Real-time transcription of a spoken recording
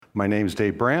My name's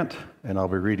Dave Brandt, and I'll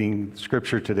be reading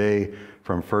scripture today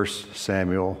from 1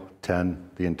 Samuel 10,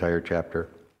 the entire chapter.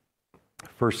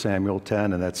 1 Samuel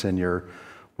 10, and that's in your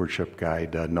worship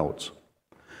guide notes.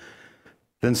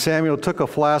 Then Samuel took a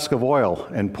flask of oil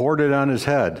and poured it on his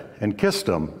head and kissed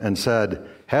him and said,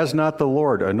 "Has not the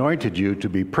Lord anointed you to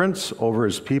be prince over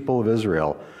his people of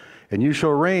Israel? And you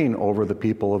shall reign over the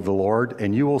people of the Lord,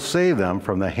 and you will save them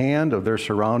from the hand of their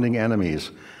surrounding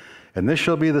enemies. And this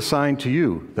shall be the sign to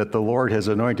you that the Lord has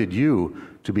anointed you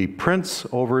to be prince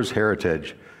over his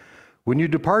heritage. When you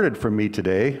departed from me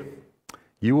today,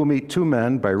 you will meet two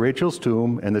men by Rachel's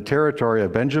tomb in the territory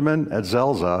of Benjamin at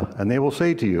Zelzah, and they will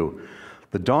say to you,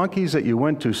 'The donkeys that you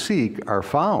went to seek are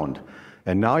found,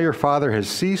 and now your father has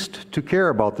ceased to care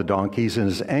about the donkeys and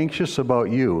is anxious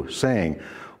about you, saying,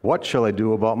 What shall I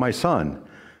do about my son?'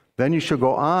 Then you shall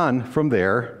go on from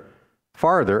there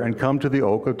farther and come to the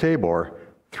oak of Tabor.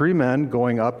 3 men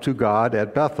going up to God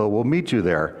at Bethel will meet you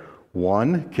there,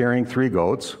 one carrying 3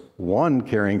 goats, one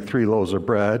carrying 3 loaves of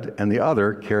bread, and the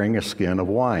other carrying a skin of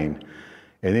wine.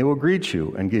 And they will greet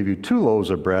you and give you 2 loaves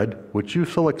of bread, which you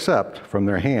shall accept from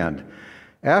their hand.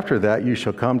 After that you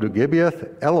shall come to Gibeath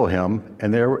Elohim,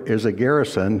 and there is a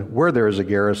garrison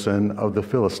of the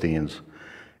Philistines.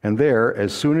 And there,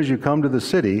 as soon as you come to the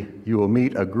city, you will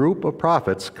meet a group of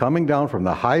prophets coming down from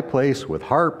the high place with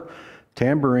harp,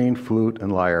 tambourine, flute,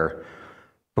 and lyre,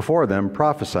 before them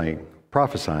prophesying.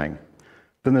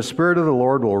 Then the Spirit of the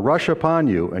Lord will rush upon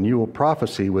you, and you will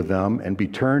prophesy with them and be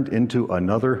turned into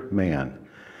another man.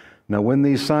 Now when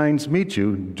these signs meet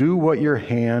you, do what your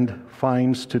hand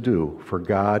finds to do, for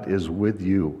God is with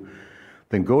you.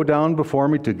 Then go down before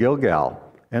me to Gilgal,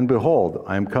 and behold,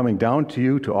 I am coming down to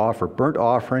you to offer burnt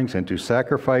offerings and to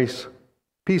sacrifice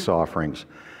peace offerings.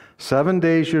 7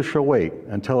 days you shall wait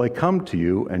until I come to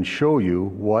you and show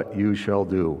you what you shall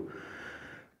do."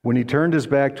 When he turned his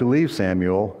back to leave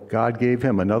Samuel, God gave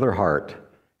him another heart,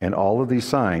 and all of these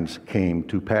signs came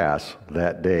to pass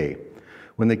that day.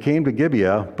 When they came to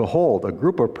Gibeah, behold, a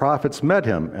group of prophets met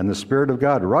him, and the Spirit of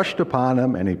God rushed upon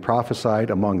him, and he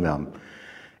prophesied among them.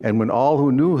 And when all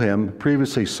who knew him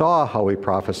previously saw how he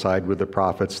prophesied with the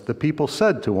prophets, the people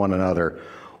said to one another,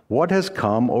 "What has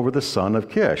come over the son of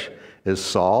Kish? Is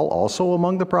Saul also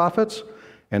among the prophets?"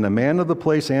 And a man of the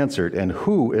place answered, "And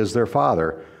who is their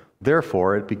father?"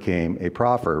 Therefore it became a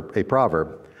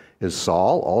proverb. "Is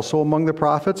Saul also among the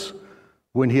prophets?"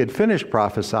 When he had finished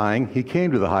prophesying, he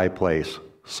came to the high place.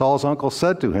 Saul's uncle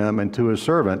said to him and to his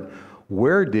servant,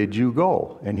 "Where did you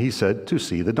go?" And he said, "To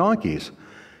see the donkeys."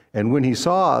 And when he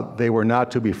saw they were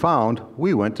not to be found,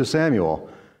 we went to Samuel.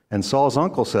 And Saul's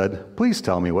uncle said, "Please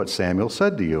tell me what Samuel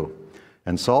said to you."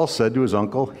 And Saul said to his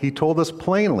uncle, "He told us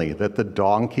plainly that the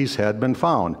donkeys had been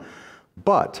found.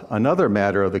 But another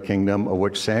matter of the kingdom of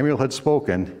which Samuel had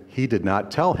spoken, he did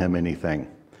not tell him anything."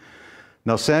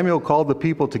 Now Samuel called the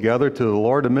people together to the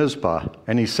Lord of Mizpah,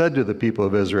 and he said to the people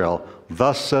of Israel,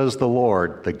 "Thus says the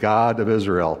Lord, the God of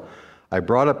Israel, I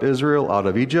brought up Israel out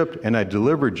of Egypt, and I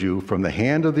delivered you from the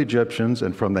hand of the Egyptians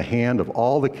and from the hand of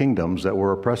all the kingdoms that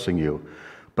were oppressing you.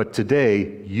 But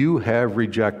today you have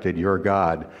rejected your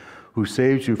God, who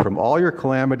saves you from all your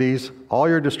calamities, all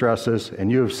your distresses, and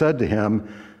you have said to him,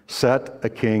 'Set a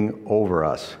king over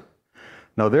us.'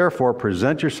 Now therefore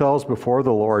present yourselves before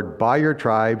the Lord by your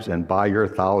tribes and by your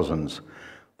thousands."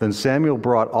 Then Samuel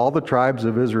brought all the tribes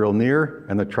of Israel near,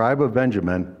 and the tribe of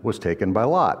Benjamin was taken by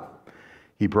lot.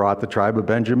 He brought the tribe of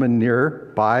Benjamin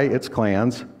near by its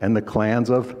clans, and the clans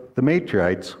of the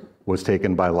Matrites was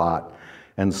taken by lot.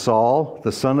 And Saul,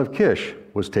 the son of Kish,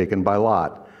 was taken by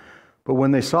lot. But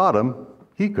when they sought him,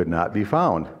 he could not be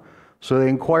found. So they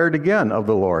inquired again of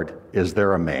the Lord, "Is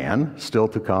there a man still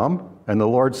to come?" And the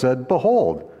Lord said,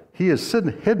 "Behold, he has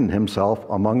hidden himself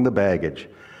among the baggage."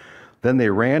 Then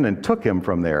they ran and took him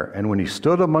from there. And when he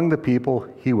stood among the people,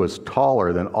 he was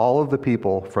taller than all of the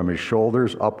people from his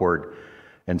shoulders upward.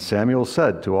 And Samuel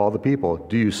said to all the people,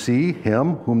 "Do you see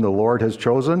him whom the Lord has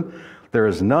chosen? There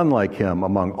is none like him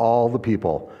among all the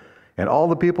people." And all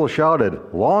the people shouted,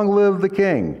 "Long live the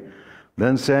king!"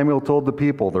 Then Samuel told the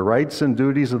people the rights and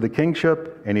duties of the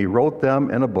kingship, and he wrote them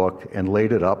in a book and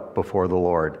laid it up before the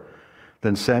Lord.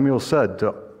 Then Samuel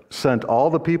sent all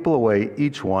the people away,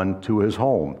 each one to his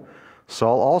home.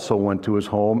 Saul also went to his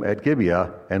home at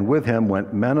Gibeah, and with him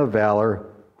went men of valor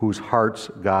whose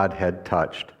hearts God had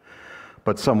touched.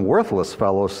 But some worthless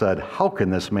fellows said, "How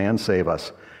can this man save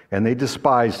us?" And they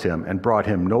despised him and brought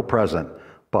him no present,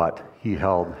 but he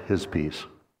held his peace.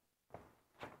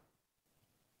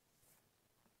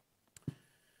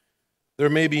 There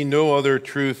may be no other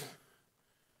truth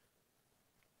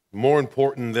more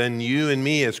important than you and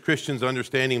me as Christians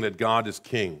understanding that God is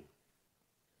king.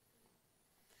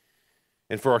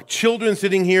 And for our children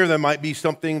sitting here, that might be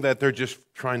something that they're just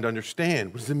trying to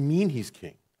understand. What does it mean he's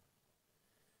king?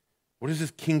 What does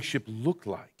his kingship look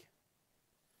like?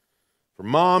 For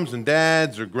moms and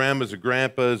dads or grandmas or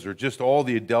grandpas or just all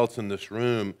the adults in this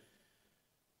room,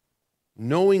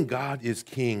 knowing God is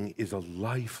king is a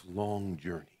lifelong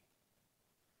journey.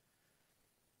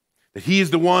 That he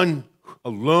is the one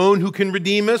alone who can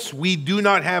redeem us. We do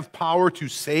not have power to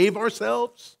save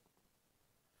ourselves.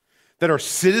 That our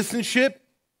citizenship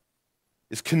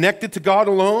is connected to God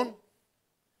alone.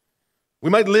 We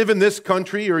might live in this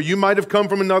country, or you might have come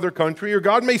from another country, or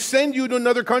God may send you to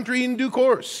another country in due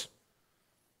course.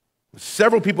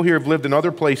 Several people here have lived in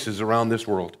other places around this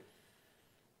world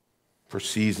for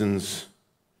seasons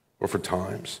or for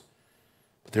times.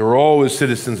 But they were always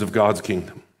citizens of God's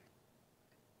kingdom.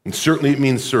 And certainly it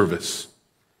means service.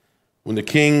 When the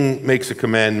king makes a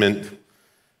commandment,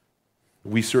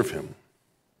 we serve him.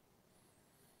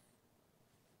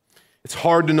 It's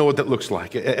hard to know what that looks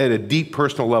like at a deep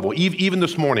personal level. Even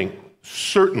this morning,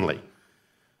 certainly,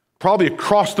 probably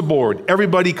across the board,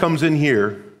 everybody comes in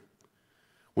here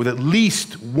with at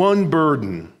least one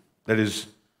burden that is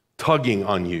tugging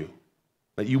on you.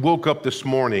 That you woke up this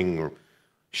morning or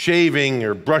shaving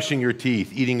or brushing your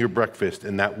teeth, eating your breakfast,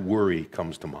 and that worry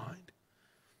comes to mind.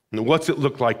 And what's it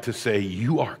look like to say,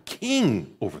 you are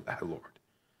king over that, Lord?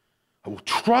 I will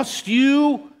trust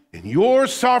you in your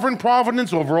sovereign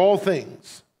providence over all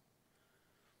things.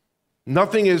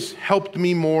 Nothing has helped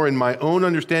me more in my own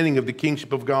understanding of the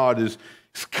kingship of God is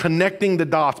connecting the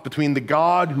dots between the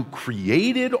God who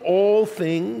created all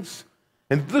things,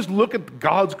 and just look at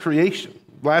God's creation.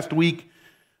 Last week,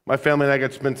 my family and I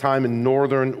got to spend time in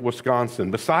northern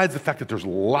Wisconsin. Besides the fact that there's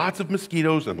lots of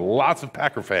mosquitoes and lots of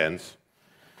Packer fans,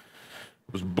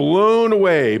 I was blown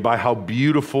away by how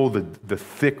beautiful the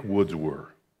thick woods were.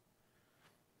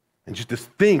 And just to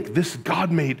think, this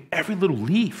God made every little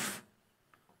leaf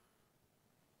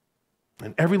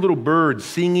and every little bird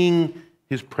singing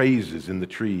his praises in the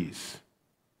trees.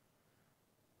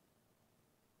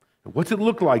 What's it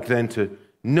look like then to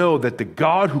know that the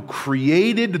God who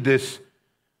created this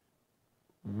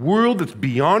world that's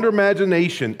beyond our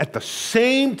imagination at the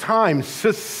same time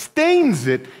sustains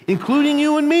it, including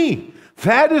you and me?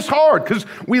 That is hard because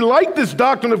we like this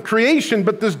doctrine of creation,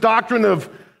 but this doctrine of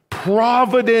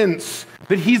providence,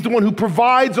 that he's the one who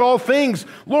provides all things.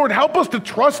 Lord, help us to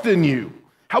trust in you.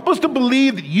 Help us to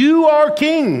believe that you are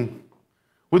king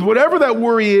with whatever that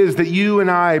worry is that you and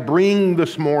I bring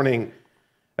this morning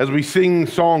as we sing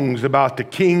songs about the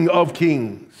King of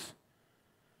Kings.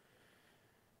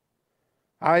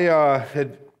 I've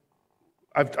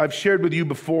shared with you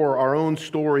before our own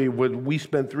story when we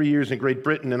spent 3 years in Great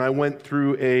Britain, and I went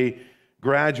through a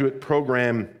graduate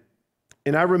program.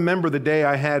 And I remember the day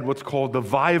I had what's called the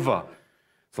viva.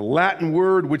 It's a Latin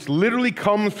word which literally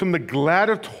comes from the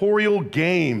gladiatorial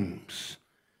games.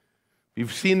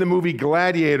 You've seen the movie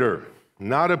Gladiator,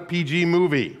 not a PG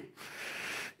movie.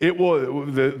 It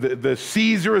was the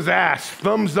Caesar is asked,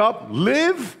 thumbs up,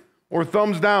 live, or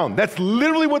thumbs down. That's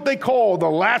literally what they call the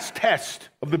last test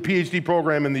of the PhD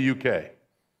program in the UK.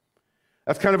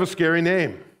 That's kind of a scary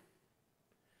name.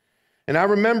 And I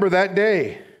remember that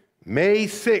day, May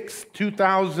 6,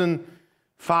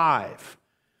 2005.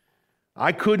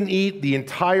 I couldn't eat the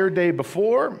entire day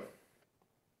before,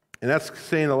 and that's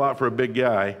saying a lot for a big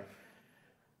guy.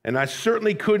 And I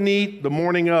certainly couldn't eat the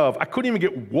morning of. I couldn't even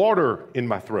get water in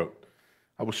my throat.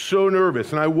 I was so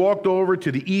nervous. And I walked over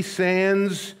to the East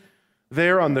Sands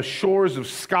there on the shores of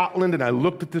Scotland, and I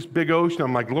looked at this big ocean.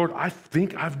 I'm like, Lord, I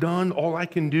think I've done all I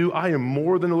can do. I am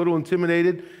more than a little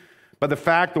intimidated. But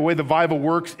the way the Viva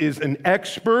works is an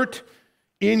expert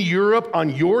in Europe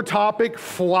on your topic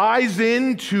flies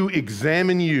in to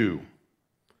examine you.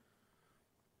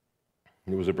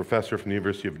 He was a professor from the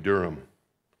University of Durham.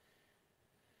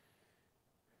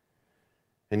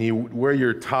 And you wear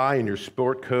your tie and your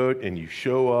sport coat and you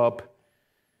show up.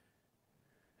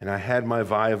 And I had my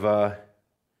Viva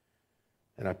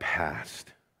and I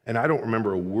passed. And I don't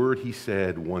remember a word he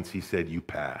said once he said, you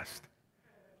passed.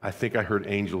 I think I heard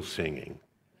angels singing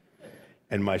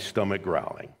and my stomach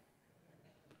growling.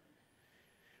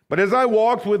 But as I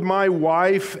walked with my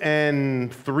wife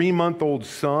and 3-month-old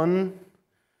son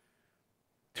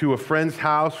to a friend's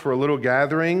house for a little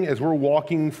gathering, as we're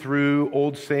walking through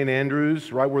Old St.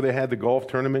 Andrews, right where they had the golf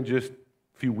tournament just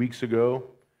a few weeks ago,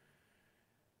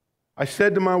 I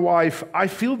said to my wife, I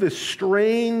feel this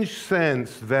strange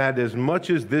sense that as much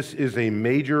as this is a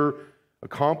major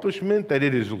accomplishment, that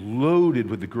it is loaded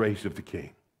with the grace of the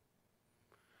King.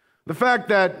 The fact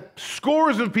that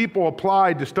scores of people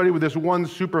applied to study with this one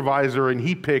supervisor and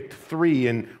he picked 3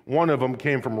 and one of them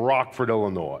came from Rockford,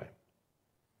 Illinois.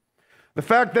 The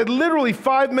fact that literally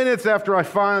 5 minutes after I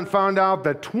found out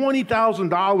that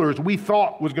 $20,000 we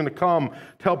thought was going to come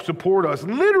to help support us,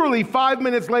 literally 5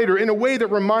 minutes later, in a way that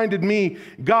reminded me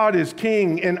God is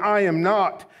king and I am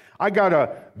not, I got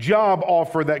a job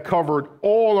offer that covered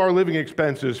all our living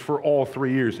expenses for all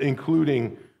 3 years,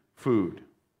 including food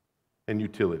and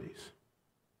utilities.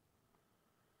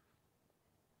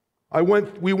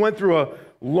 We went through a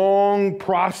long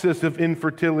process of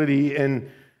infertility and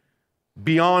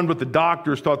beyond what the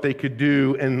doctors thought they could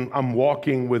do, and I'm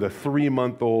walking with a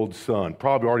 3-month-old son.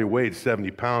 Probably already weighed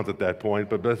 70 pounds at that point,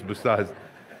 but that's besides.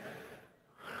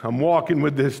 I'm walking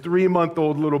with this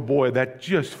 3-month-old little boy that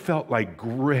just felt like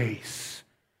grace.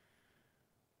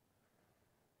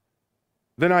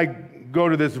 Then I go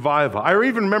to this Viva. I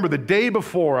even remember the day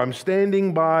before, I'm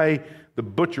standing by the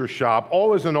butcher shop,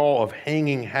 all is in all of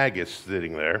hanging haggis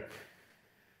sitting there.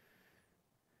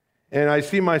 And I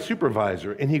see my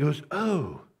supervisor, and he goes,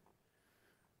 "Oh,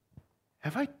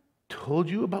 have I told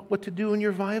you about what to do in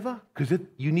your Viva? Because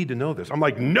you need to know this." I'm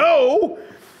like, "No,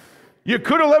 you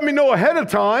could have let me know ahead of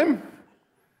time.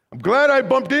 I'm glad I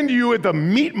bumped into you at the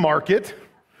meat market."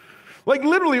 Like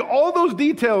literally all those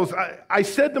details, I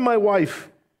said to my wife,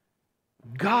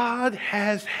 God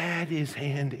has had his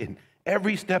hand in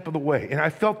every step of the way. And I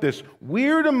felt this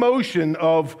weird emotion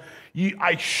of,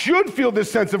 I should feel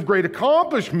this sense of great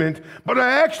accomplishment, but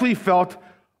I actually felt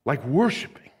like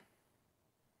worshiping.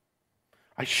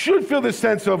 I should feel this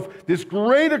sense of this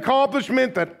great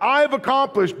accomplishment that I've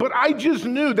accomplished, but I just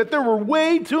knew that there were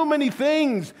way too many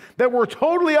things that were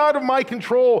totally out of my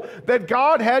control that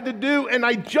God had to do, and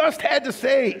I just had to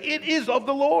say, it is of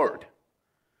the Lord.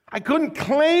 I couldn't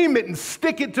claim it and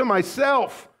stick it to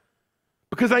myself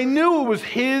because I knew it was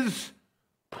his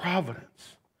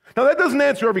providence. Now, that doesn't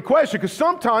answer every question because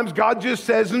sometimes God just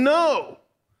says no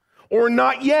or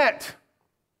not yet.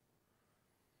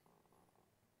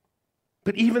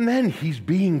 But even then, he's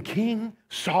being king,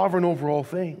 sovereign over all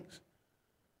things.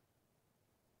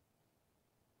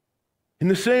 In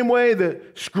the same way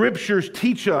that scriptures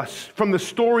teach us from the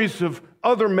stories of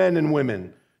other men and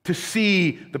women to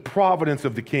see the providence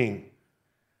of the king.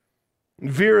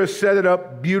 Vera set it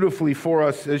up beautifully for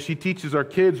us as she teaches our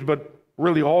kids, but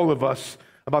really all of us,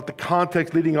 about the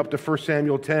context leading up to 1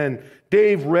 Samuel 10.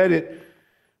 Dave read it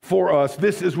for us.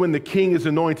 This is when the king is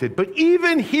anointed. But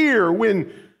even here,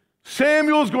 when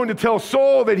Samuel's going to tell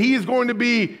Saul that he is going to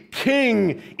be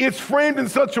king, it's framed in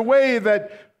such a way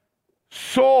that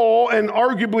Saul and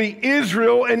arguably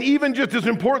Israel, and even just as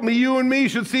importantly, you and me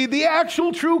should see the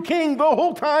actual true king the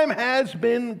whole time has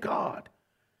been God.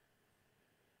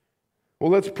 Well,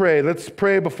 let's pray. Let's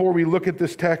pray before we look at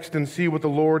this text and see what the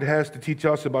Lord has to teach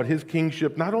us about his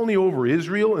kingship, not only over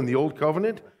Israel in the Old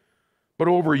Covenant, but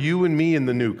over you and me in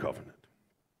the New Covenant.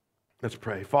 Let's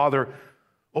pray. Father,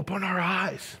 open our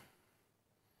eyes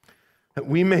that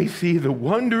we may see the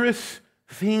wondrous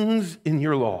things in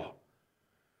your law.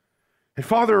 And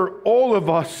Father, all of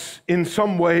us in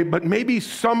some way, but maybe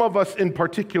some of us in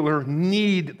particular,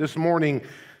 need this morning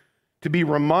to be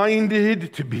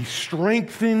reminded, to be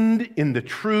strengthened in the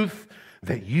truth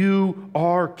that you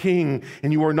are king.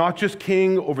 And you are not just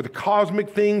king over the cosmic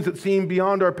things that seem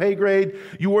beyond our pay grade.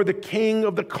 You are the king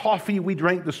of the coffee we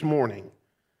drank this morning,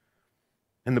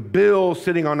 and the bill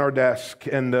sitting on our desk,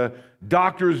 and the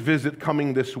doctor's visit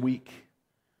coming this week,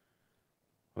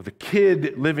 or the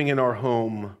kid living in our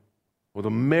home, or the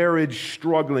marriage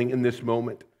struggling in this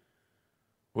moment,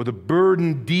 or the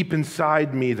burden deep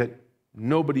inside me that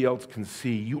nobody else can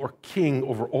see. You are king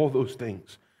over all those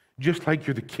things, just like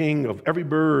you're the king of every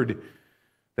bird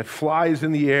that flies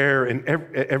in the air and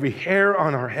every hair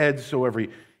on our heads, so every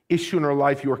issue in our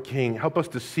life, you are king. Help us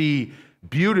to see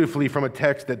beautifully from a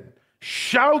text that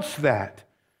shouts that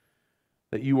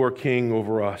you are king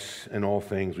over us and all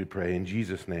things, we pray. In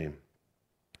Jesus' name,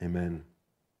 amen.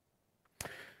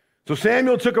 So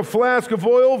Samuel took a flask of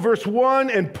oil, verse 1,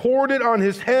 and poured it on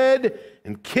his head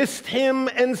and kissed him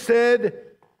and said,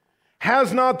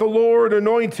 "Has not the Lord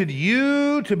anointed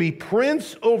you to be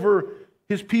prince over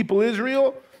his people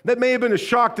Israel?" That may have been a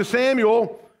shock to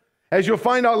Samuel. As you'll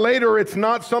find out later, it's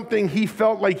not something he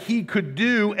felt like he could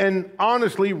do, and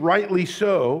honestly, rightly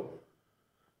so.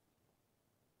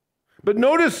 But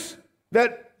notice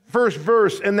that first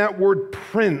verse and that word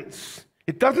prince.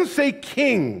 It doesn't say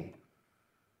king.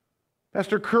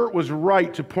 Pastor Kurt was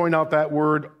right to point out that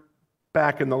word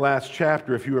back in the last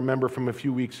chapter, if you remember from a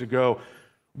few weeks ago.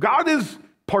 God is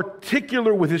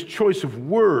particular with his choice of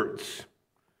words.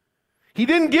 He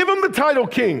didn't give him the title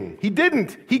king. He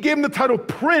didn't. He gave him the title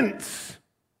prince.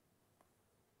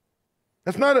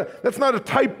 That's not a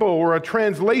typo or a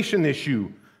translation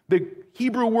issue. The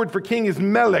Hebrew word for king is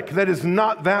melech. That is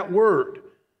not that word.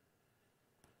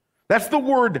 That's the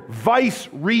word vice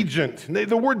regent.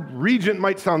 The word regent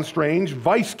might sound strange.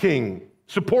 Vice king,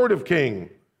 supportive king,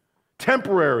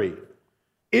 temporary,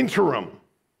 interim.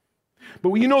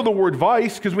 But you know the word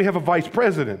vice because we have a vice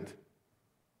president.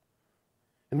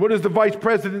 And what is the vice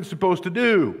president supposed to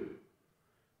do?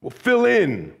 Well, fill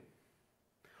in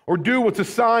or do what's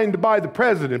assigned by the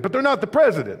president. But they're not the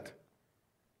president.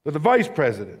 They're the vice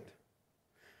president.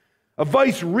 A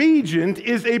vice regent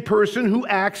is a person who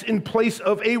acts in place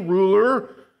of a ruler,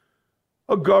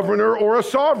 a governor, or a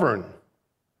sovereign.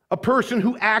 A person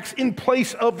who acts in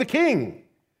place of the king.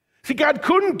 See, God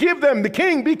couldn't give them the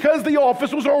king because the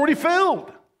office was already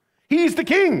filled. He's the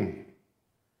king.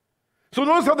 So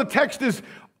notice how the text is,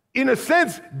 in a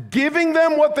sense, giving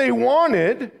them what they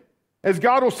wanted, as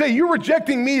God will say, you're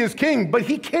rejecting me as king, but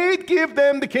he can't give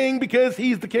them the king because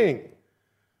he's the king.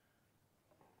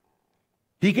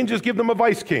 He can just give them a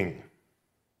vice king,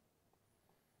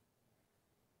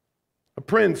 a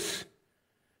prince.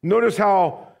 Notice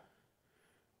how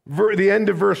the end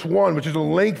of verse 1, which is a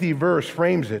lengthy verse,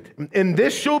 frames it. And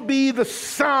this shall be the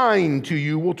sign to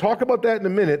you, we'll talk about that in a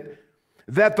minute,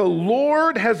 that the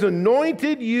Lord has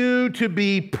anointed you to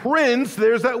be prince,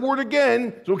 there's that word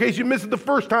again, so in case you missed it the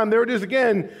first time, there it is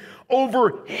again,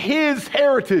 over his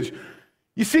heritage.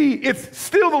 You see, it's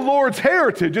still the Lord's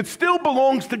heritage. It still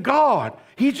belongs to God.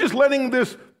 He's just letting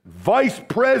this vice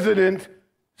president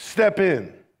step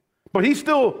in. But he's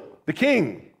still the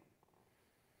king.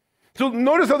 So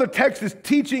notice how the text is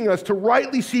teaching us to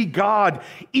rightly see God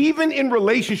even in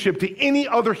relationship to any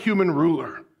other human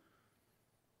ruler.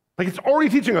 Like it's already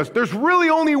teaching us there's really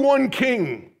only one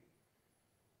king.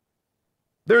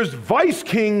 There's vice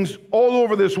kings all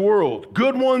over this world,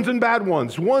 good ones and bad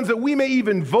ones that we may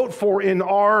even vote for in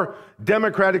our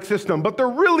democratic system. But there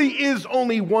really is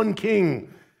only one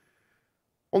king,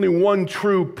 only one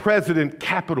true president,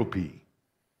 capital P,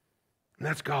 and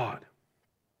that's God.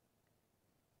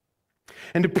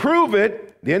 And to prove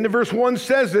it, the end of verse 1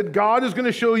 says that God is going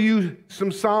to show you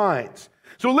some signs.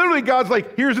 So literally God's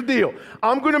like, here's the deal.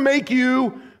 I'm going to make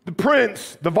you the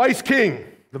prince, the vice king,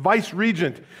 the vice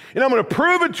regent. And I'm going to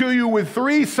prove it to you with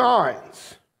 3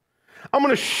 signs. I'm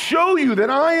going to show you that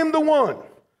I am the one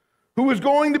who is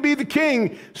going to be the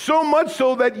king, so much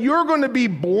so that you're going to be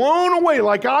blown away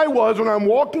like I was when I'm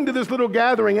walking to this little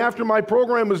gathering after my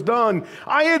program was done.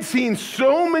 I had seen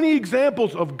so many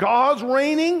examples of God's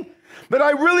reigning that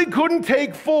I really couldn't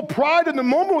take full pride in the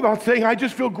moment without saying, I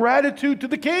just feel gratitude to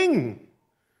the king.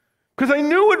 Because I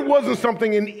knew it wasn't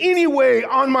something in any way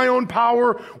on my own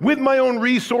power, with my own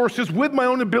resources, with my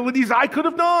own abilities I could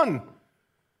have done.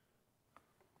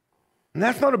 And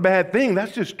that's not a bad thing,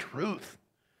 that's just truth.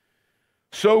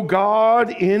 So God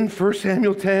in 1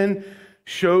 Samuel 10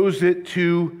 shows it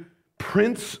to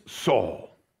Prince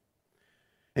Saul.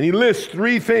 And he lists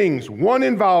 3 things. One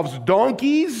involves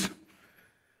donkeys,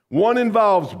 one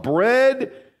involves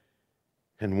bread,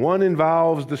 and one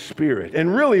involves the Spirit.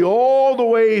 And really all the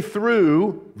way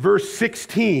through verse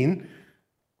 16,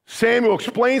 Samuel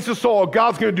explains to Saul,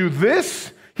 God's going to do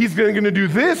this, he's going to do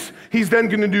this, he's then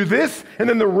going to do this, and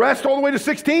then the rest all the way to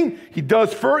 16, he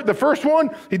does the first one,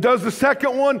 he does the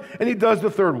second one, and he does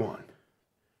the third one.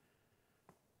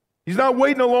 He's not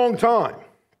waiting a long time.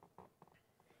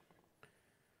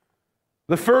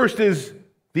 The first is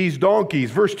these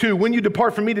donkeys. Verse 2, when you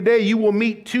depart from me today, you will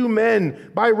meet 2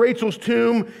 men by Rachel's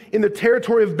tomb in the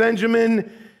territory of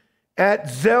Benjamin at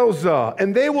Zelzah.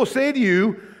 And they will say to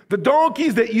you, the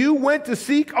donkeys that you went to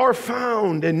seek are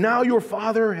found, and now your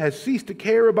father has ceased to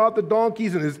care about the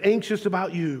donkeys and is anxious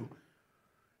about you.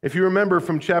 If you remember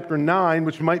from chapter 9,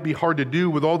 which might be hard to do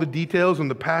with all the details and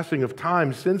the passing of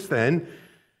time since then,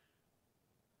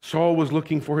 Saul was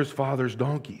looking for his father's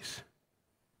donkeys.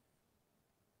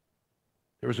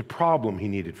 There was a problem he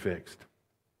needed fixed.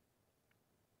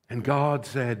 And God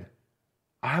said,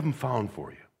 I have them found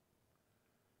for you.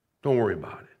 Don't worry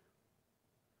about it.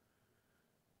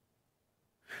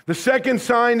 The second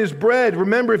sign is bread.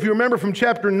 Remember, if you remember from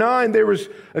chapter 9, there was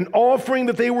an offering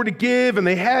that they were to give, and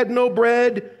they had no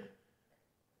bread.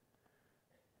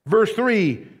 Verse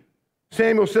 3,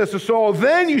 Samuel says to Saul,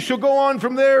 then you shall go on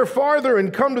from there farther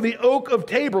and come to the oak of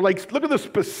Tabor. Like, look at the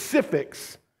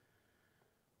specifics.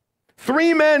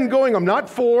 3 men going up, not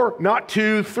 4, not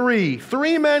 2, 3.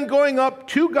 3 men going up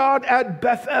to God at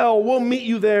Bethel will meet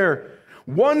you there.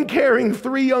 One carrying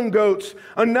 3 young goats,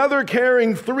 another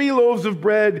carrying 3 loaves of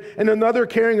bread, and another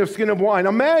carrying a skin of wine.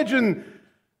 Imagine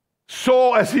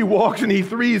Saul, as he walks and he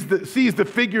sees the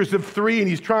figures of three, and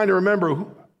he's trying to remember,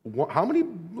 how many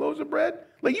loaves of bread?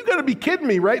 Like, you got to be kidding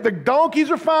me, right? The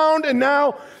donkeys are found, and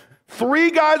now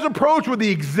three guys approach with the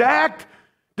exact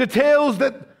details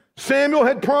that Samuel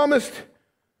had promised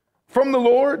from the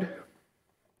Lord.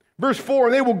 Verse 4,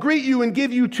 and they will greet you and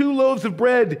give you 2 loaves of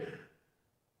bread,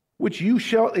 which you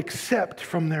shall accept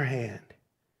from their hand.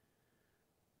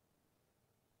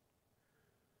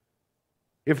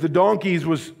 If the donkeys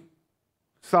was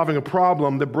solving a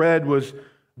problem, the bread was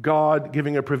God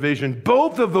giving a provision.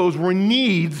 Both of those were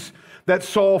needs that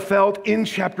Saul felt in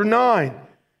chapter 9.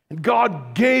 And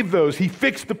God gave those. He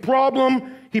fixed the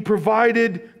problem. He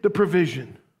provided the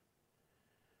provision.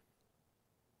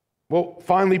 Well,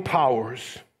 finally,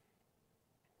 powers.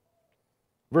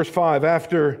 Verse 5,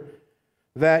 after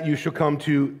that you shall come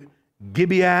to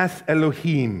Gibeath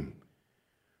Elohim,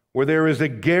 where there is a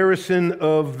garrison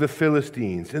of the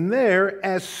Philistines. And there,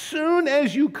 as soon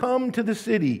as you come to the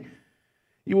city,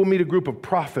 you will meet a group of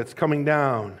prophets coming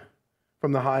down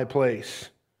from the high place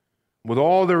with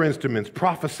all their instruments,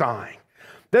 prophesying.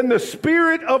 Then the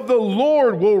Spirit of the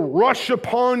Lord will rush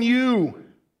upon you,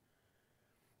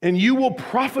 and you will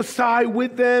prophesy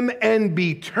with them and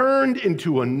be turned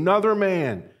into another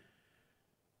man.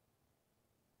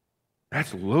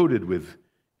 That's loaded with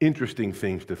interesting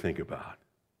things to think about.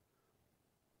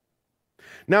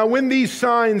 Now, when these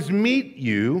signs meet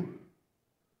you,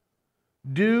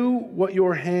 do what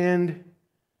your hand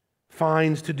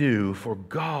finds to do, for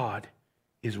God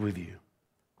is with you.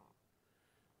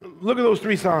 Look at those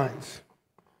 3 signs.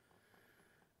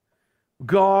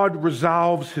 God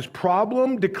resolves his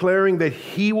problem, declaring that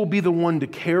he will be the one to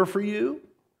care for you.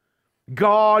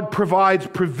 God provides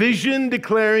provision,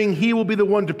 declaring he will be the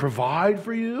one to provide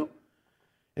for you.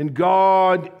 And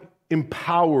God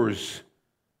empowers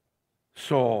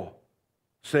Saul,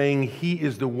 saying he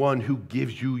is the one who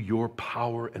gives you your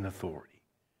power and authority.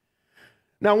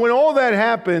 Now, when all that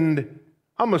happened,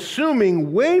 I'm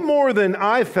assuming way more than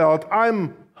I felt.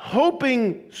 I'm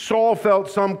hoping Saul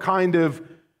felt some kind of,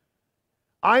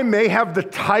 I may have the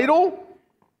title,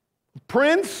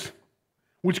 prince,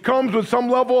 which comes with some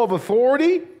level of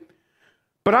authority,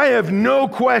 but I have no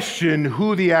question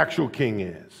who the actual king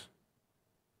is.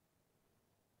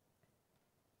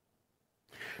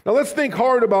 Now let's think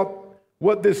hard about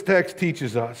what this text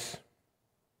teaches us.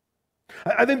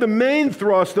 I think the main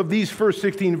thrust of these first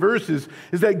 16 verses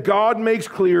is that God makes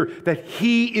clear that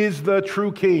he is the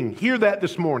true king. Hear that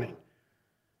this morning.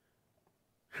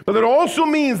 But that also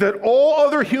means that all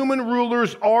other human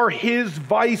rulers are his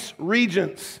vice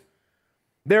regents.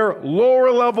 They're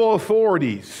lower level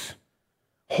authorities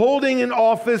holding an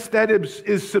office that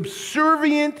is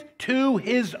subservient to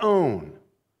his own.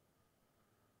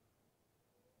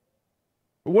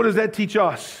 What does that teach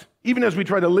us? Even as we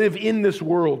try to live in this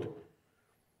world,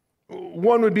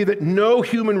 one would be that no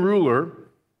human ruler,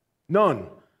 none,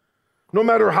 no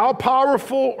matter how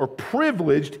powerful or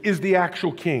privileged, is the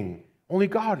actual king. Only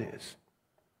God is.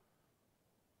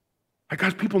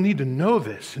 God's people need to know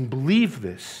this and believe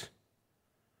this.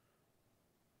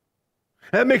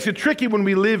 That makes it tricky when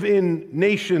we live in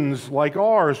nations like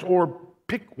ours, or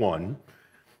pick one,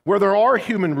 where there are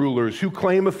human rulers who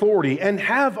claim authority and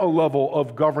have a level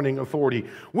of governing authority,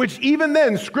 which even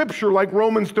then, Scripture, like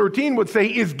Romans 13, would say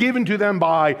is given to them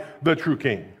by the true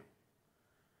king.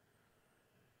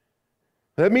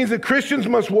 That means that Christians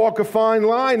must walk a fine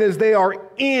line as they are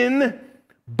in,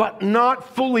 but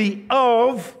not fully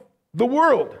of, the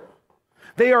world.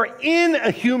 They are in a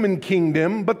human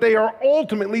kingdom, but they are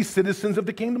ultimately citizens of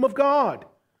the kingdom of God.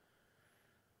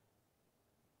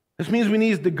 This means we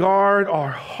need to guard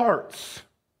our hearts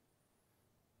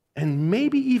and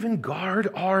maybe even guard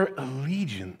our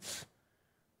allegiance.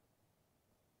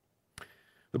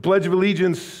 The Pledge of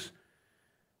Allegiance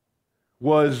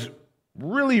was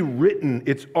really written,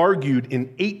 it's argued, in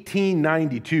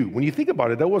 1892. When you think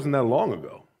about it, that wasn't that long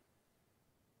ago.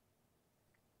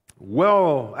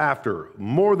 Well after,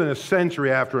 more than a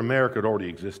century after America had already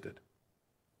existed.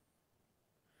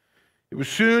 It was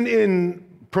soon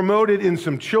promoted in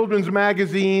some children's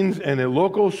magazines, and a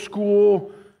local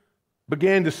school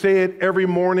began to say it every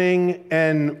morning,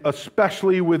 and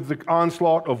especially with the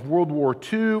onslaught of World War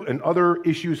II and other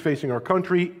issues facing our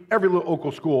country, every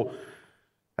local school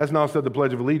has now said the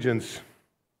Pledge of Allegiance,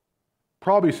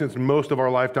 probably since most of our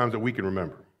lifetimes that we can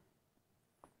remember.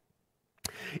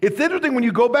 It's interesting, when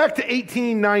you go back to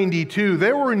 1892,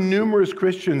 there were numerous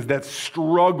Christians that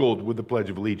struggled with the Pledge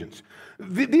of Allegiance.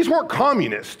 These weren't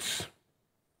communists.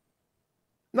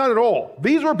 Not at all.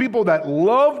 These were people that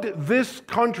loved this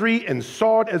country and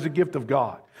saw it as a gift of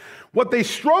God. What they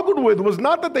struggled with was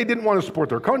not that they didn't want to support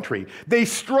their country. They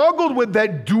struggled with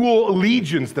that dual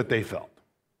allegiance that they felt.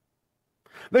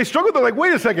 They struggled. They're like,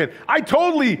 wait a second, I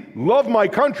totally love my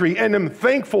country and am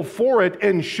thankful for it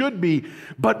and should be,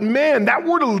 but man, that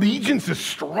word allegiance is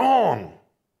strong.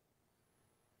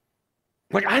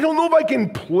 Like, I don't know if I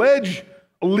can pledge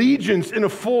allegiance in a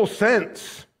full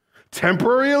sense.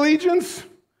 Temporary allegiance,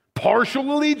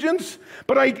 partial allegiance,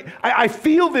 but I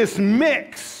feel this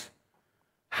mix.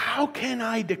 How can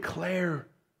I declare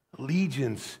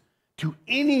allegiance to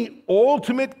any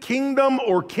ultimate kingdom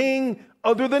or king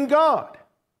other than God?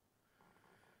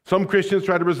 Some Christians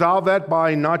try to resolve that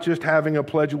by not just having a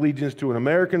pledge allegiance to an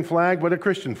American flag, but a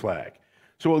Christian flag.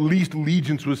 So at least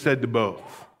allegiance was said to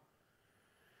both.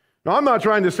 Now, I'm not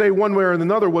trying to say one way or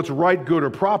another what's right, good, or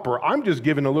proper. I'm just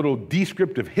giving a little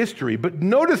descriptive history. But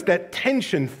notice that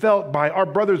tension felt by our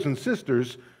brothers and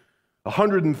sisters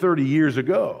 130 years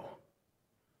ago.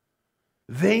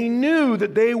 They knew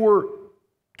that they were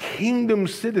kingdom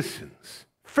citizens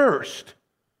first,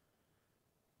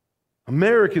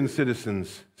 American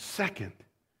citizens second.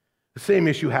 The same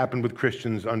issue happened with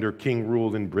Christians under king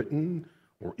rule in Britain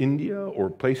or India or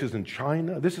places in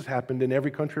China. This has happened in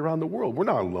every country around the world. We're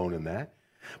not alone in that.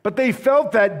 But they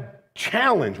felt that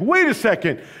challenge. Wait a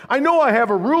second. I know I have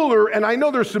a ruler and I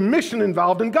know there's some mission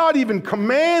involved, and God even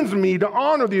commands me to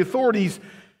honor the authorities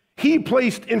He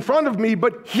placed in front of me,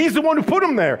 but He's the one who put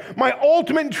them there. My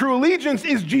ultimate and true allegiance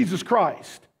is Jesus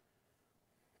Christ.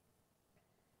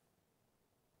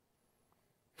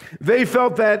 They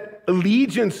felt that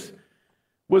allegiance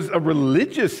was a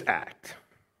religious act.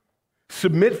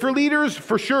 Submit for leaders,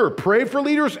 for sure. Pray for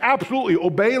leaders, absolutely.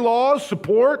 Obey laws,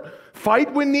 support,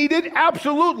 fight when needed,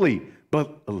 absolutely.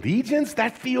 But allegiance,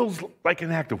 that feels like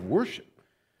an act of worship.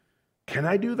 Can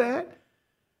I do that?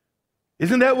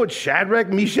 Isn't that what Shadrach,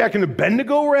 Meshach, and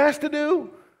Abednego were asked to do?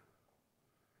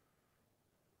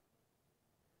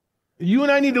 You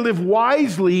and I need to live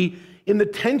wisely in the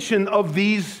tension of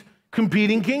these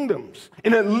competing kingdoms,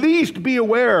 and at least be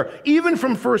aware, even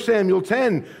from 1 Samuel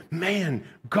 10, man,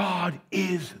 God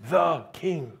is the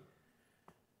king.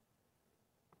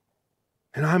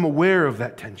 And I'm aware of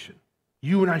that tension.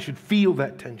 You and I should feel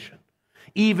that tension.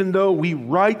 Even though we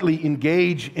rightly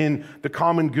engage in the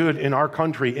common good in our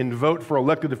country and vote for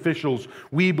elected officials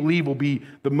we believe will be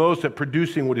the most at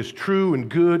producing what is true and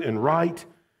good and right,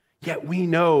 yet we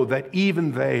know that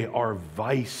even they are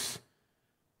vice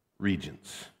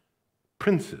regents.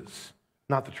 Princes,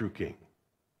 not the true king.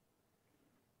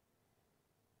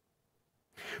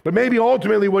 But maybe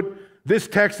ultimately what this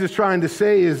text is trying to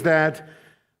say is that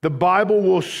the Bible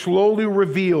will slowly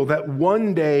reveal that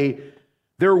one day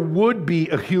there would be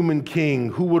a human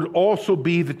king who would also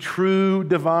be the true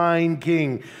divine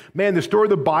king. Man, the story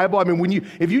of the Bible, I mean,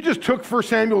 if you just took 1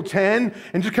 Samuel 10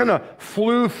 and just kind of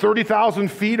flew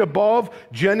 30,000 feet above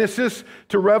Genesis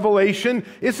to Revelation,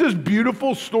 it's this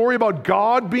beautiful story about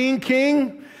God being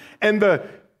king and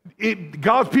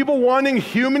God's people wanting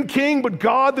human king, but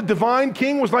God, the divine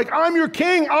king, was like, I'm your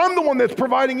king. I'm the one that's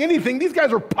providing anything. These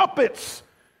guys are puppets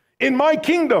in my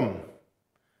kingdom.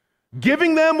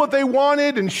 Giving them what they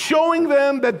wanted and showing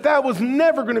them that that was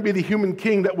never going to be the human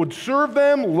king that would serve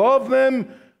them, love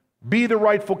them, be the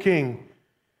rightful king.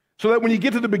 So that when you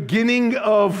get to the beginning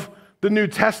of the New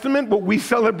Testament, what we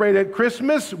celebrate at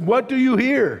Christmas, what do you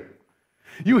hear?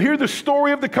 You hear the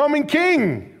story of the coming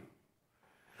king,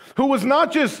 who was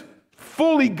not just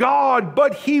fully God,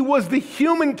 but he was the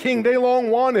human king they long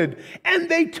wanted, and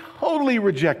they totally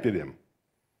rejected him.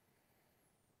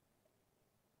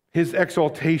 His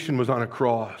exaltation was on a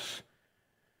cross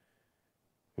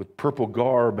with purple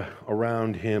garb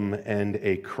around him and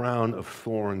a crown of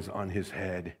thorns on his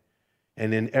head.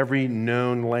 And in every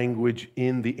known language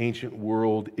in the ancient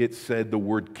world, it said the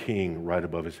word king right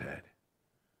above his head.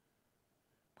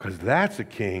 Because that's a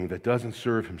king that doesn't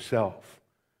serve himself.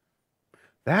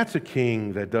 That's a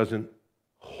king that doesn't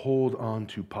hold on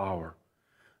to power.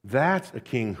 That's a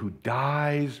king who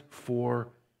dies for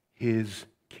his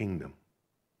kingdom.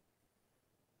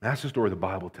 That's the story the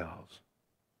Bible tells.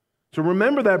 So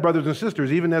remember that, brothers and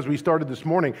sisters, even as we started this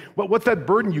morning. What's that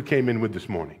burden you came in with this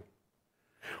morning?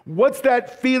 What's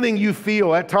that feeling you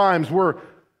feel at times where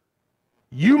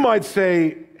you might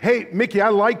say, hey, Mickey, I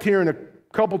liked hearing a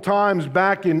couple times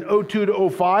back in 02 to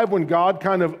 05 when God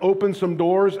kind of opened some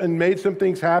doors and made some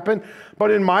things happen.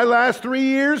 But in my last 3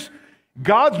 years,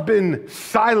 God's been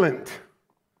silent.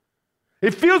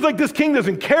 It feels like this king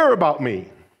doesn't care about me.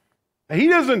 He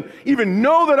doesn't even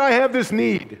know that I have this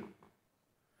need.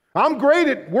 I'm great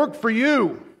at work for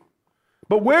you,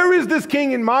 But where is this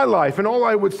king in my life? And all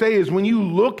I would say is when you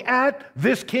look at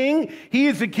this king, he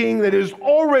is a king that has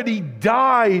already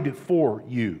died for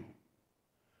you.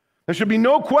 There should be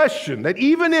no question that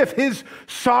even if his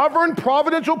sovereign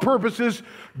providential purposes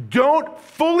don't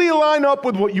fully line up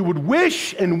with what you would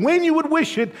wish and when you would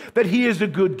wish it, that he is a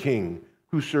good king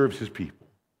who serves his people.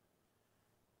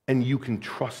 And you can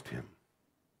trust him,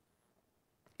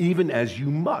 even as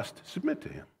you must submit to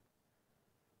him.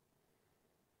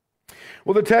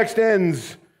 Well, the text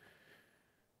ends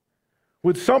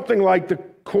with something like the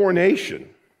coronation,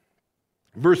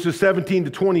 verses 17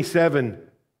 to 27.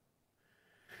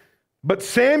 But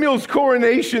Samuel's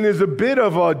coronation is a bit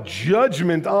of a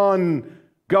judgment on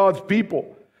God's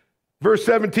people. Verse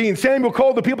 17, Samuel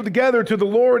called the people together to the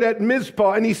Lord at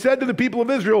Mizpah, and he said to the people of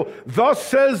Israel, "Thus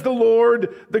says the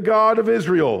Lord, the God of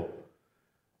Israel."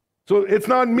 So it's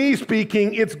not me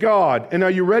speaking, it's God. And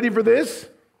are you ready for this?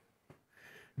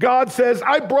 God says,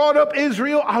 "I brought up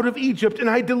Israel out of Egypt, and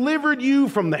I delivered you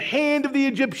from the hand of the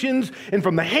Egyptians and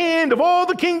from the hand of all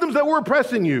the kingdoms that were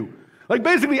oppressing you." Like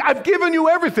basically, I've given you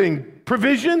everything.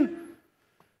 Provision,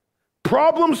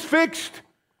 problems fixed,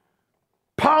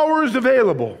 powers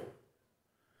available.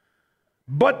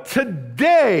 But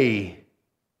today,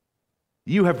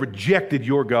 you have rejected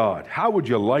your God. How would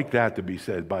you like that to be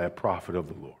said by a prophet of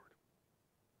the Lord?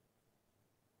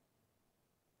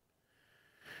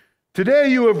 Today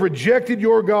you have rejected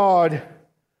your God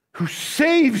who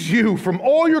saves you from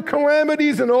all your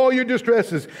calamities and all your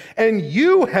distresses, and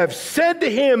you have said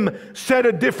to him, "Set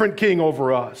a different king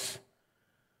over us."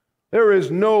 There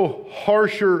is no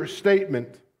harsher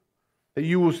statement that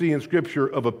you will see in Scripture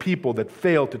of a people that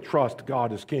fail to trust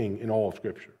God as king in all of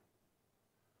Scripture.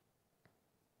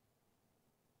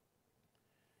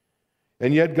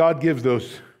 And yet God gives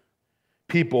those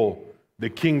people the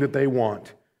king that they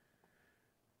want.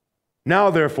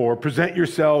 "Now, therefore, present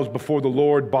yourselves before the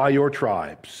Lord by your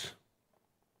tribes.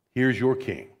 Here's your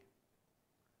king."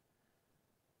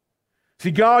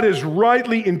 See, God has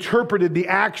rightly interpreted the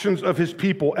actions of his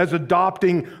people as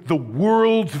adopting the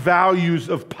world's values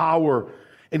of power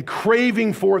and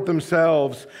craving for it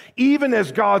themselves. Even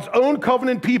as God's own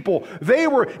covenant people, they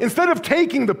were, instead of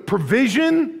taking the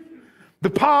provision, the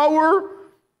power,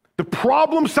 the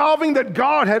problem solving that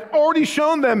God had already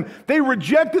shown them, they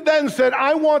rejected that and said,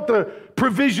 "I want the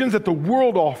provisions that the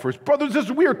world offers." Brothers and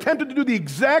sisters, we are tempted to do the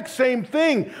exact same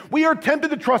thing. We are tempted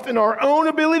to trust in our own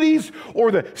abilities or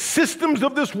the systems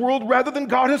of this world rather than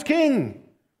God as king.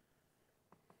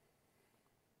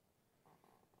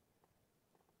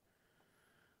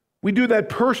 We do that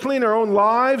personally in our own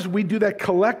lives. We do that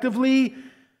collectively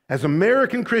as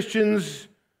American Christians.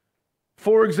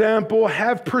 For example,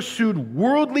 have pursued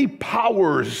worldly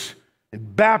powers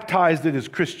and baptized it as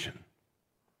Christian.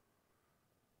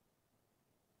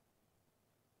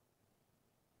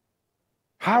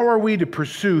 How are we to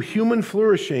pursue human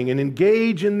flourishing and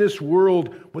engage in this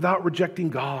world without rejecting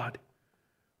God?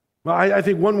 Well, I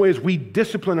think one way is we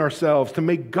discipline ourselves to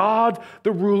make God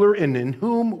the ruler and in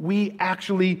whom we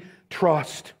actually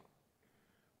trust.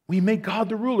 We make God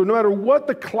the ruler, no matter what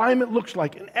the climate looks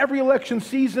like. In every election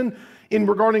season, in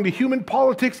regarding to human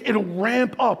politics, it'll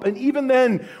ramp up. And even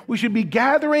then, we should be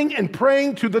gathering and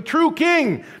praying to the true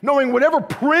king, knowing whatever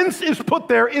prince is put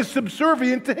there is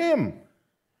subservient to him.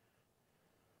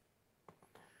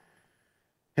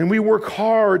 And we work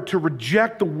hard to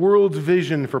reject the world's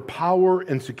vision for power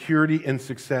and security and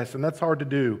success, and that's hard to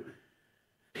do.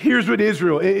 Here's what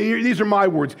Israel, these are my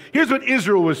words, here's what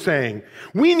Israel was saying.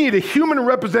 We need a human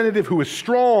representative who is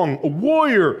strong, a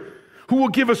warrior, who will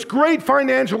give us great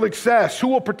financial access, who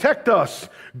will protect us.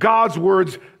 God's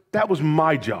words, that was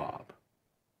my job.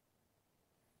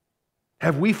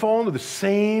 Have we fallen to the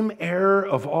same error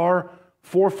of our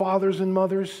forefathers and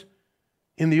mothers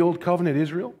in the Old Covenant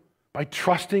Israel by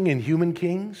trusting in human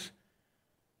kings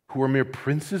who are mere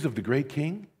princes of the great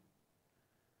king?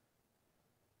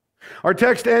 Our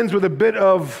text ends with a bit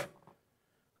of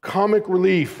comic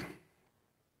relief.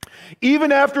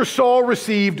 Even after Saul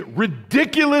received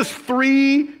ridiculous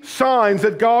 3 signs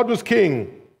that God was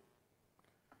king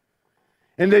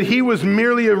and that he was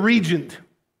merely a regent,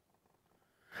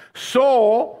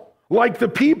 Saul, like the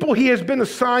people he has been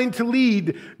assigned to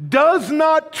lead, does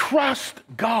not trust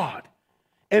God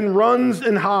and runs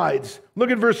and hides. Look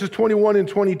at verses 21 and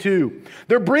 22.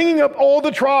 They're bringing up all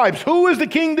the tribes. Who is the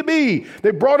king to be?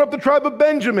 They brought up the tribe of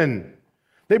Benjamin.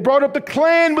 They brought up the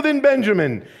clan within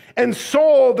Benjamin. And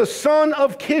Saul, the son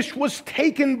of Kish, was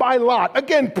taken by lot.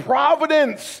 Again,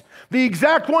 providence. The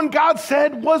exact one God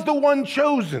said was the one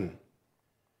chosen.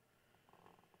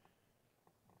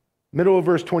 Middle of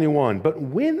verse 21. But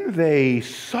when they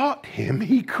sought him,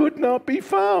 he could not be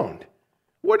found.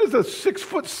 Where does a 6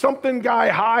 foot something guy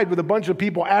hide with a bunch of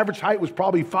people? Average height was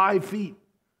probably 5 feet.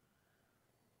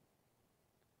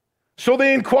 So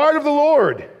they inquired of the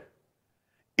Lord,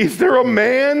 is there a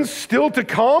man still to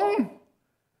come?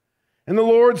 And the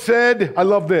Lord said, I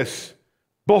love this,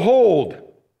 behold,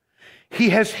 he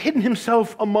has hidden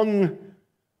himself among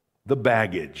the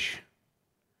baggage.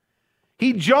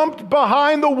 He jumped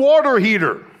behind the water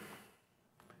heater.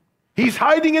 He's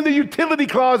hiding in the utility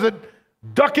closet,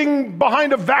 ducking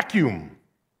behind a vacuum.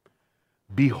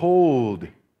 Behold,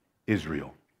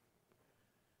 Israel,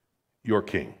 your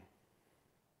king.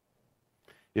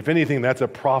 If anything, that's a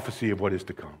prophecy of what is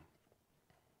to come.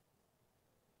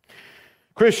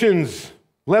 Christians,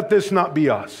 let this not be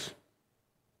us.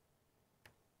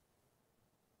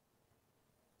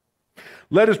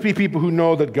 Let us be people who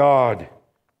know that God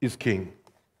is king.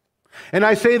 And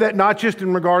I say that not just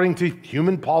in regarding to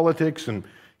human politics and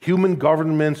human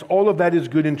governments. All of that is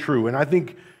good and true. And I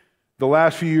think the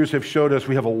last few years have showed us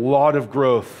we have a lot of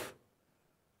growth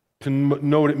to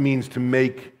know what it means to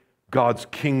make God's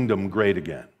kingdom great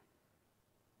again.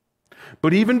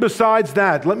 But even besides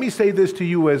that, let me say this to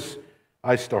you as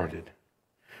I started.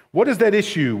 What is that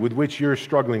issue with which you're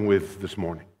struggling with this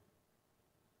morning?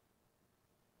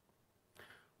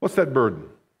 What's that burden?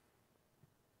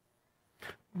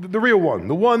 The real one.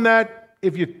 The one that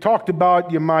if you talked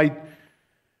about, you might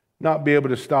not be able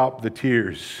to stop the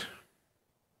tears.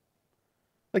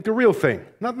 Like the real thing.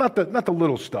 Not the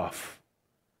little stuff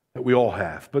that we all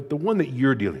have, but the one that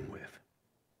you're dealing with.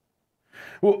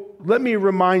 Well, let me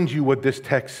remind you what this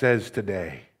text says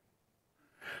today.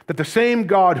 That the same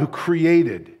God who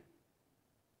created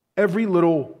every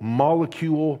little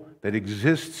molecule that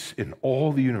exists in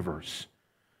all the universe,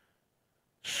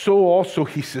 so also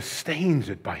he sustains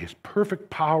it by his perfect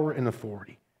power and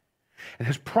authority. And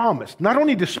has promised, not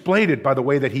only displayed it by the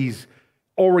way that he's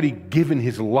already given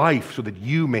his life so that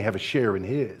you may have a share in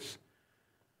his,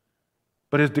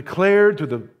 but has declared to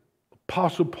the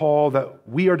Apostle Paul that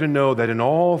we are to know that in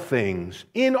all things,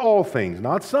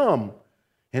 not some,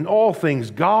 in all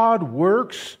things, God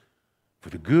works for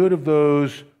the good of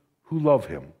those who love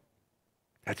him.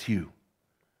 That's you.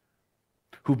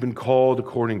 Who've been called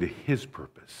according to his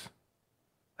purpose.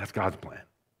 That's God's plan.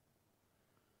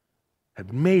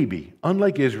 And maybe,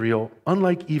 unlike Israel,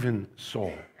 unlike even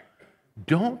Saul,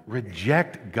 don't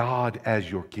reject God as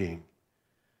your king,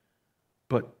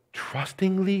 but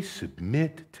trustingly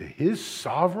submit to his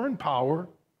sovereign power,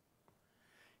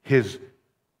 his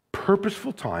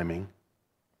purposeful timing,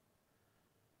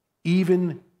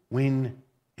 even when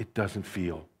it doesn't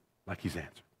feel like he's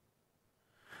answered.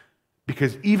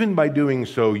 Because even by doing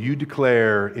so, you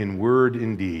declare in word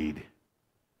and deed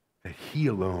that he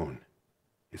alone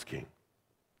is king.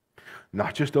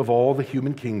 Not just of all the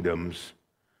human kingdoms,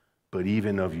 but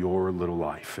even of your little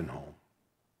life and home.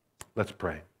 Let's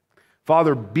pray.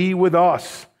 Father, be with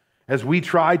us as we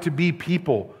try to be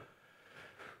people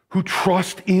who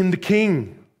trust in the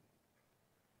King,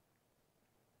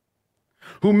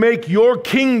 who make your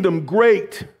kingdom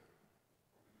great,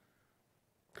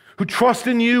 who trust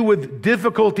in you with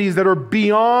difficulties that are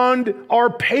beyond our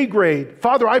pay grade.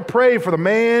 Father, I pray for the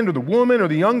man or the woman or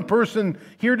the young person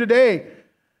here today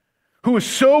who is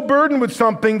so burdened with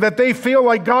something that they feel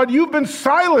like, God, you've been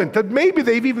silent, that maybe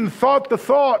they've even thought the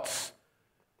thoughts,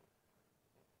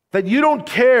 that you don't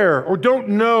care or don't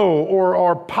know or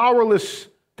are powerless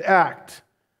to act.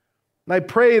 And I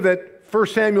pray that 1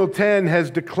 Samuel 10 has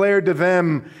declared to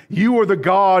them, you are the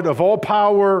God of all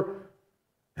power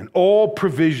and all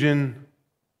provision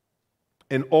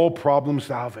and all problem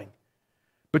solving.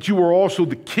 But you are also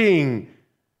the King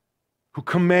who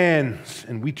commands,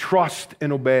 and we trust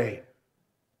and obey.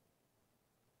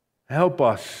 Help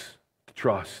us to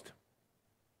trust,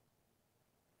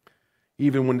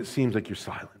 even when it seems like you're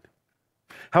silent.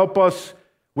 Help us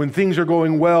when things are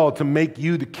going well to make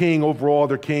you the king over all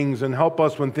other kings, and help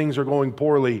us when things are going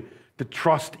poorly to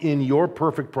trust in your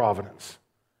perfect providence.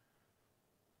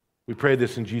 We pray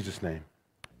this in Jesus' name.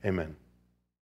 Amen.